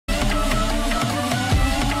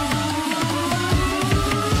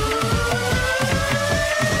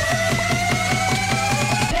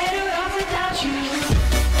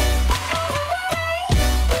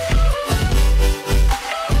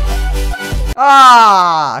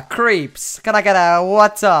Ah, creeps. Can I get a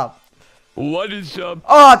what's up? What is up?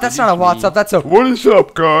 Oh, that's not a what's up. That's a what is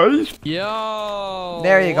up, guys? Yo.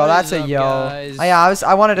 There you go. That's a yo. Guys? Oh, yeah,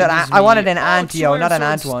 I wanted an ant yo, not an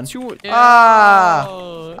ant one. Ah.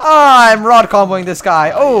 I'm rod comboing this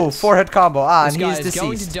guy. Oh, 4-hit combo. Ah, and he's deceased.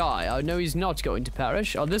 Going to die. Oh no, he's not going to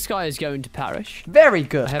perish. Oh, this guy is going to perish. Very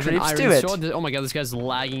good. I have Creeps, an do iron it. sword. Oh my god, this guy's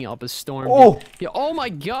lagging up a storm. Oh. Yeah, oh my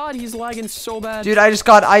god, he's lagging so bad. Dude, I just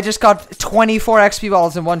got 24 XP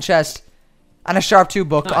balls in one chest. And a sharp 2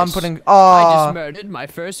 book. Nice. I'm putting. I just murdered my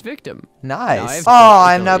first victim. Nice.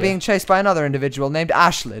 I'm now being chased by another individual named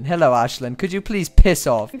Ashlyn. Hello, Ashlyn. Could you please piss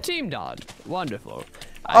off? Team Dod. Wonderful.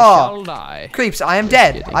 I shall die. Creeps, I am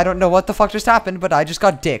dead. Kidding. I don't know what the fuck just happened, but I just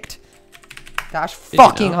got dicked. Dash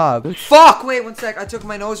fucking hug. Fuck! Wait 1 sec. I took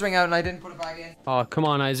my nose ring out and I didn't put it back in. Oh, come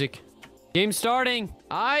on, Isaac. Game starting.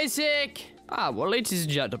 Isaac! Ah, well, ladies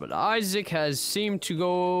and gentlemen, Isaac has seemed to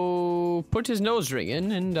go put his nose ring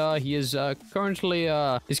in, and he is currently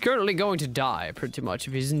going to die, pretty much,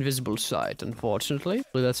 of his invisible sight, unfortunately.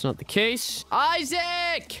 But that's not the case.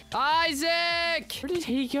 Isaac! Isaac! Where did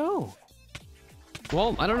he go?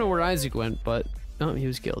 Well, I don't know where Isaac went, but oh, he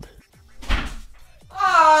was killed.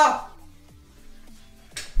 Ah!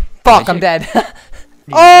 Fuck, I'm dead.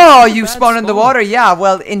 Oh, you spawned in the water? Yeah,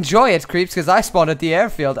 well, enjoy it, creeps, because I spawned at the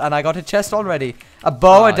airfield, and I got a chest already. A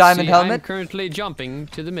bow, a diamond helmet. I'm currently jumping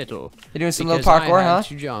to the middle. You're doing some little parkour, huh?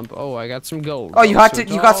 To jump. Oh, I got some gold. Oh, you got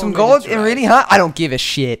some gold? Really, huh? I don't give a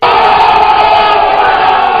shit.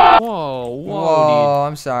 Whoa,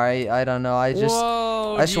 I'm sorry. I don't know. I just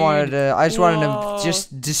wanted to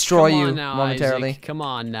destroy you momentarily. Isaac. Come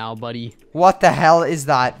on now, buddy. What the hell is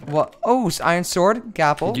that? What? Oh, iron sword,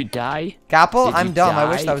 Gapple. Did you die? Gapple? I'm dumb. I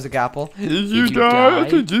wish that was a Gapple. Did you die? I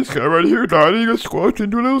think this guy right here died and he got squashed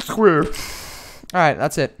into a little square. Alright,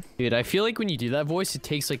 that's it. Dude, I feel like when you do that voice, it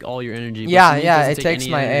takes like all your energy. Yeah, it takes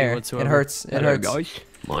my air. Whatsoever. It hurts. It hurts. Guys.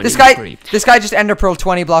 This guy just ender pearled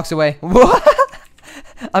 20 blocks away.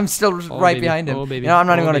 I'm still right behind him. You know, I'm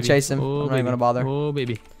not even gonna chase him. I'm not even gonna bother. Oh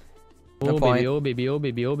baby. No point. Oh baby. Oh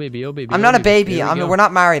baby. Oh baby. Oh baby. I'm not a baby. We're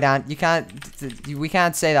not married, Aunt. You can't. We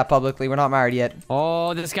can't say that publicly. We're not married yet.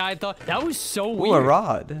 Oh, this guy thought that was so weird. Ooh, a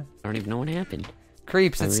rod. I don't even know what happened.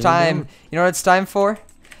 Creeps, it's time. You know what it's time for?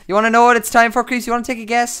 You want to know what it's time for, Creeps? You want to take a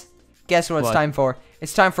guess? Guess what it's time for?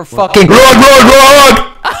 It's time for fucking rod!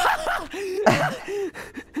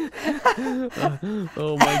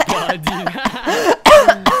 Oh my god,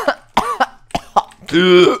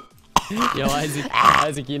 dude. Yo,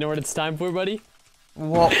 Isaac, you know what it's time for, buddy?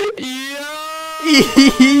 What?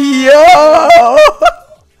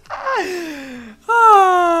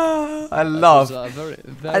 I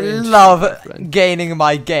love gaining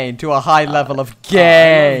my gain to a high level of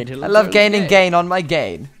gain. I love gaining gain on my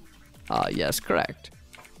gain. Yes, correct.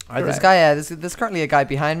 Alright, this guy, there's currently a guy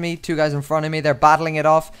behind me, 2 guys in front of me. They're battling it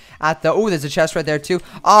off at the. Oh, there's a chest right there too.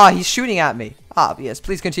 He's shooting at me. Yes,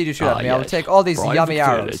 please continue to shoot at me. Yes. I will take all these yummy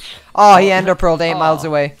arrows. He ender pearled 8 miles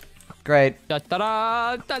away. Great. This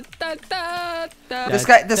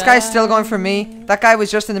guy's still going for me. That guy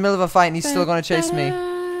was just in the middle of a fight and he's still going to chase me.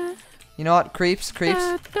 You know what? Creeps. You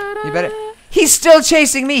better. He's still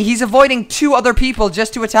chasing me. He's avoiding 2 other people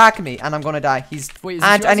just to attack me. And I'm going to die.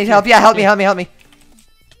 I need help. Yeah, help me.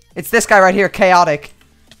 It's this guy right here, Chaotic.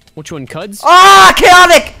 Which one, Cuds?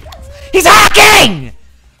 Chaotic! He's hacking!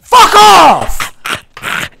 Fuck off!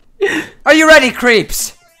 Are you ready,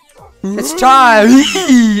 creeps? It's time.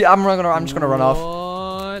 I'm just gonna run off.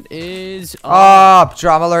 What is up?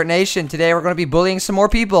 Drama Alert Nation. Today we're gonna be bullying some more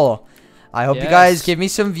people. I hope you guys give me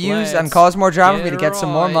some views and cause more drama for me to get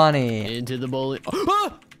some more money. Into the bully. Dude,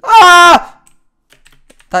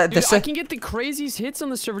 I can get the craziest hits on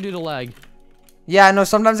the server due to lag. Yeah, no,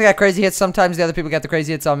 sometimes I get crazy hits, sometimes the other people get the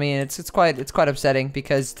crazy hits on me, and it's quite upsetting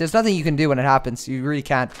because there's nothing you can do when it happens. You really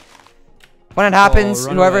can't. When it happens,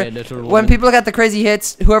 when people get the crazy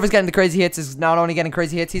hits, whoever's getting the crazy hits is not only getting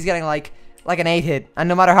crazy hits, he's getting like an 8 hit. And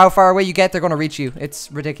no matter how far away you get, they're gonna reach you.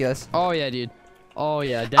 It's ridiculous. Oh yeah, dude. Oh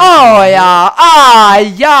yeah.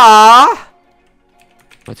 Yeah.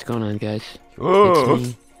 What's going on, guys?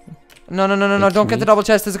 Oh. No, don't get the double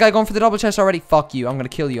chest. There's a guy going for the double chest already. Fuck you. I'm gonna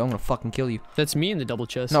kill you. I'm gonna fucking kill you. That's me in the double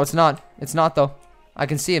chest. No, it's not. It's not, though. I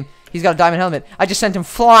can see him. He's got a diamond helmet. I just sent him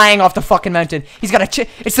flying off the fucking mountain. He's got a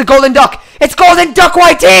It's the golden duck. It's golden duck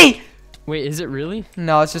YT! Wait, is it really?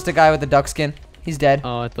 No, it's just a guy with the duck skin. He's dead.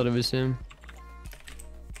 Oh, I thought it was him.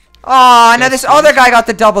 Oh, now this other guy got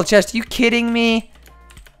the double chest. Are you kidding me?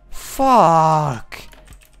 Fuck.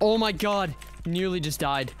 Oh my god. Nearly just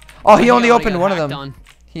died. Oh, he only opened one of them.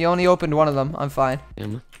 He only opened one of them. I'm fine.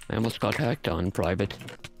 I almost got hacked on private.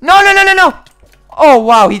 No. Oh,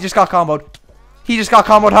 wow. He just got comboed. He just got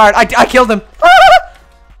comboed hard. I killed him.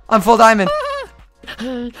 I'm full diamond.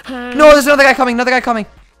 No, there's another guy coming. Another guy coming.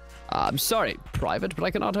 I'm sorry, Private, but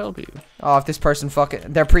I cannot help you. Oh, if this person fucking...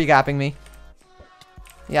 They're pre-gapping me.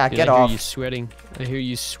 Yeah, Dude, get I off. hear you sweating. I hear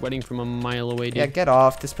you sweating from a mile away, dude. Yeah, get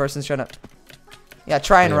off. This person's trying to... Yeah,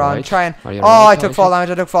 try and Are you run. right? Try and... Are you Oh, right? I took fall damage.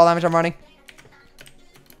 I took fall damage. I'm running.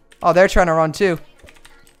 Oh, they're trying to run too.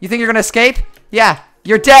 You think you're gonna escape? Yeah,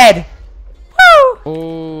 you're dead. Woo!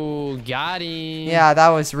 Oh, got him. Yeah, that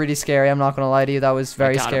was really scary. I'm not gonna lie to you. That was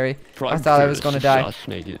very scary. I thought I was gonna die.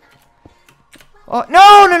 Oh,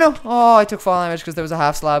 no, no, no. Oh, I took fall damage because there was a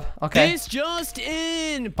half slab. Okay. This just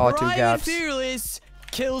in. Oh, 2 Private gaps. Fearless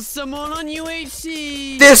kills someone on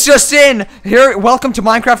UHC. This just in. Here, welcome to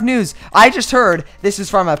Minecraft News. I just heard, this is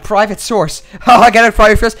from a private source. Oh, I get it,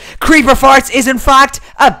 private first. Creeper Farts is in fact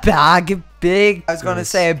a bag big. I was going to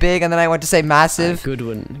say a big, and then I went to say massive. Good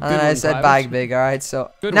one. And then I said bag big. All right,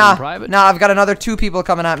 so Good nah, one, Private. nah. I've got another 2 people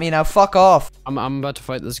coming at me now. Fuck off. I'm about to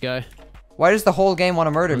fight this guy. Why does the whole game want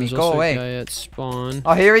to murder me? There's Go also a away. guy at spawn.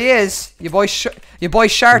 Oh, here he is. Your boy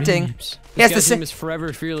sharting. This He has guy's the name is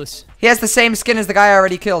Forever Fearless. He has the same skin as the guy I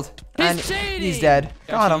already killed. And He's cheating. he's dead.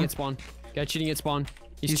 Guy Got cheating him. at spawn. Guy cheating at spawn.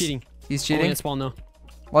 He's cheating. He's Only cheating. at spawn though.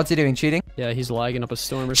 What's he doing? Cheating? Yeah, he's lagging up a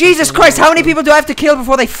storm or Jesus something. Christ, how many people do I have to kill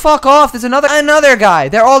before they fuck off? There's another guy.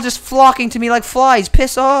 They're all just flocking to me like flies.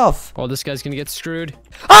 Piss off. Oh, this guy's gonna get screwed.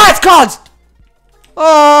 Ah, it's Cods!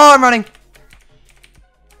 Oh, I'm running.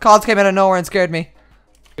 Cods came out of nowhere and scared me.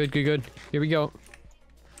 Good, good, good. Here we go.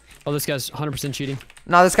 Oh, this guy's 100% cheating.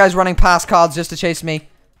 Now this guy's running past Cods just to chase me.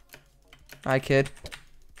 Alright, kid.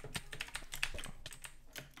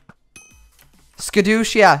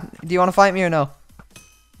 Skadoosh, yeah. Do you want to fight me or no?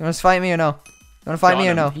 You want to fight me or no? You want to fight me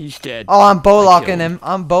or no? He's dead. Oh, I'm bow-locking him.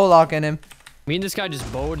 I'm bow-locking him. Me and this guy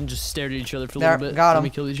just bowed and just stared at each other for a There, little bit. got Then him. we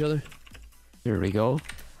killed each other. Here we go.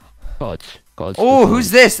 Gods. Oh,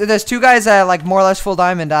 who's this? There's 2 guys like more or less full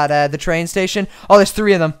diamond at the train station. Oh, there's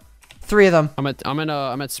 3 of them. 3 of them. I'm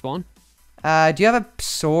at spawn. Do you have a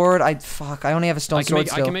sword? Fuck, I only have a stone sword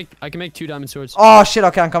I still. can make 2 diamond swords. Oh shit,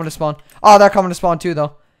 okay, I'm coming to spawn. Oh, they're coming to spawn too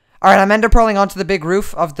though. Alright, I'm ender pearling onto the big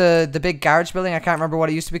roof of the big garage building. I can't remember what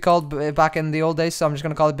it used to be called back in the old days, so I'm just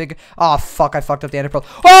gonna call it big. Oh fuck, I fucked up the ender pearl.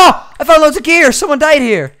 Oh! I found loads of gear! Someone died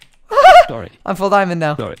here! Sorry. I'm full diamond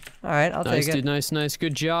now. Sorry. Alright, I'll Nice, take it. dude. Nice.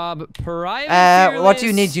 Good job. Private What do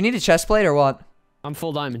you need? Fearless. Do you need a chest plate or what? I'm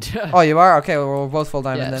full diamond. Oh, you are? Okay, well, we're both full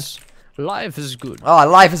diamond yes. Life is good. then. Oh,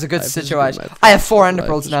 life is a good Life is good, situation. my I have 4 ender Life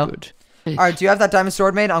pearls is now. good. Alright, do you have that diamond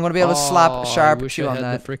sword made? I'm gonna be able to slap Oh, sharp I wish two I on had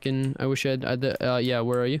that. the frickin'. I wish I had the. Yeah,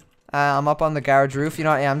 where are you? I'm up on the garage roof. You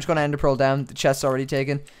know what? Yeah, I'm just gonna ender pearl down. The chest's already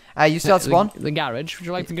taken. You still at spawn? The garage. Would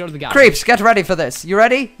you like to go to the garage? Creeps, get ready for this. You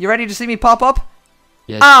ready? You ready to see me pop up?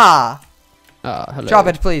 Yes. Ah! Hello. Drop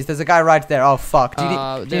it, please. There's a guy right there. Oh, fuck. Do you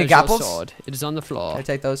need there's gapples? your sword. It is on the floor. I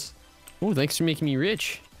take those. Oh, thanks for making me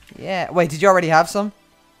rich. Yeah. Wait, did you already have some?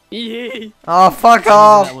 Yeah. Oh, fuck I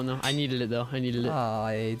off. needed that one though. I needed it though. I needed it. Oh,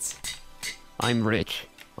 AIDS. I'm rich.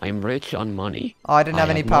 I'm rich on money. Oh, I didn't have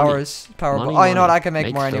any powers. Money, Oh, you know what? money I can make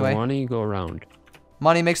makes more the anyway. money go round.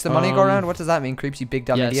 Money makes the money go around? What does that mean, Creeps, you big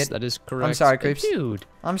dumb Yes, idiot? that is correct. I'm sorry, Creeps. Dude.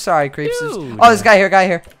 I'm sorry, Creeps. Dude. Oh, there's a guy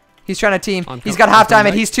here, He's trying to team. He's got half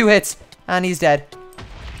diamond. He's 2 hits. And he's dead.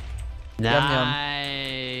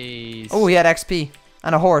 Nice. Oh, he had XP.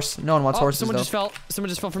 And a horse. No one wants horses, someone though. Someone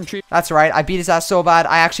just fell from tree. That's right. I beat his ass so bad,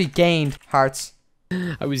 I actually gained hearts.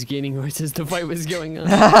 I was gaining horses as the fight was going on.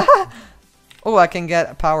 Oh, I can get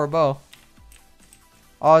a power bow.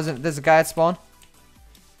 Oh, there's a guy at spawn?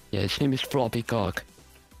 Yeah, his name is Floppy Cock.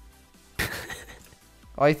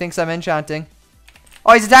 Oh, he thinks I'm enchanting.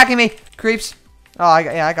 Oh, he's attacking me! Creeps. Oh,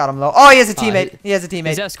 I got him low. Oh, he has a teammate. He has a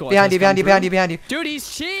teammate. Behind you. Dude, he's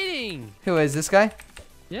cheating! Who is this guy?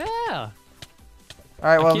 Yeah.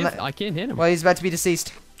 Alright, well, I can't hit him. well, he's about to be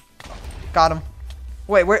deceased. Got him.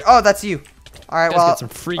 Wait, where? Oh, that's you. Alright, Guy's well. got some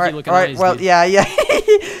freaky looking alright, eyes, well, dude.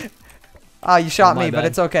 yeah. Ah, you shot my me, but bad.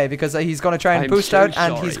 it's okay because he's going to try and I'm boost so out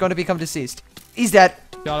and he's sorry. going to become deceased. He's dead.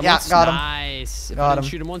 Got him Yeah, once. got him. Nice. If Got I didn't him.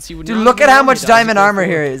 shoot him once, he would Dude, not look have at how died. much He diamond died armor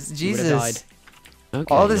before. here is. He would've died. Jesus.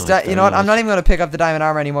 Okay, All this, nice, you know what? very I'm not nice. even going to pick up the diamond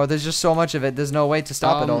armor anymore. There's just so much of it. There's no way to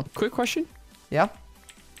stop it all. Quick question. Yeah?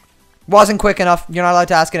 Wasn't quick enough. You're not allowed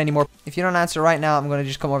to ask it anymore. If you don't answer right now, I'm going to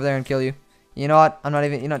just come over there and kill you. You know what? I'm not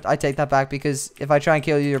even, you know, I take that back because if I try and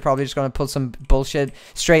kill you, you're probably just going to pull some bullshit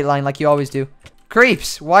straight line like you always do.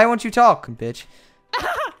 Creeps, why won't you talk, bitch?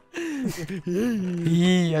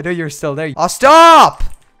 I know you're still there. Oh, stop!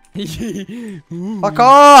 Fuck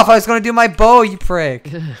off! I was going to do my bow, you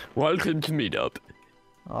prick. Welcome to Meetup.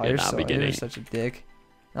 Oh, You're you're, not you're beginning. such a dick.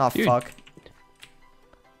 Oh, Dude. fuck.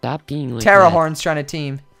 Stop being like Terra that. Horn's trying to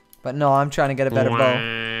team. But no, I'm trying to get a better bow.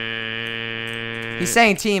 He's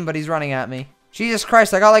saying team, but he's running at me. Jesus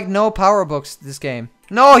Christ, I got like no power books this game.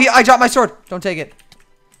 No, I dropped my sword. Don't take it.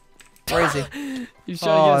 Where is he?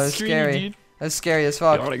 Oh, that's scary. Dude. That's scary as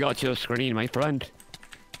fuck. You already got your screen, my friend.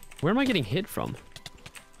 Where am I getting hit from?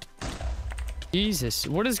 Jesus,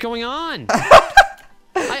 what is going on?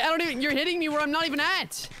 I don't even. You're hitting me where I'm not even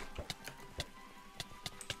at.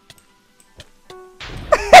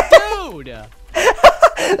 Dude.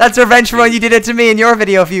 That's revenge for when you did it to me in your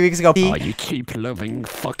video a few weeks ago. Oh, you keep loving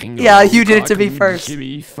fucking. Yeah, you did it to me first.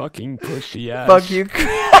 Jimmy fucking pussy ass. Fuck you.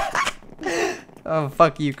 Oh,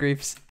 fuck you, creeps.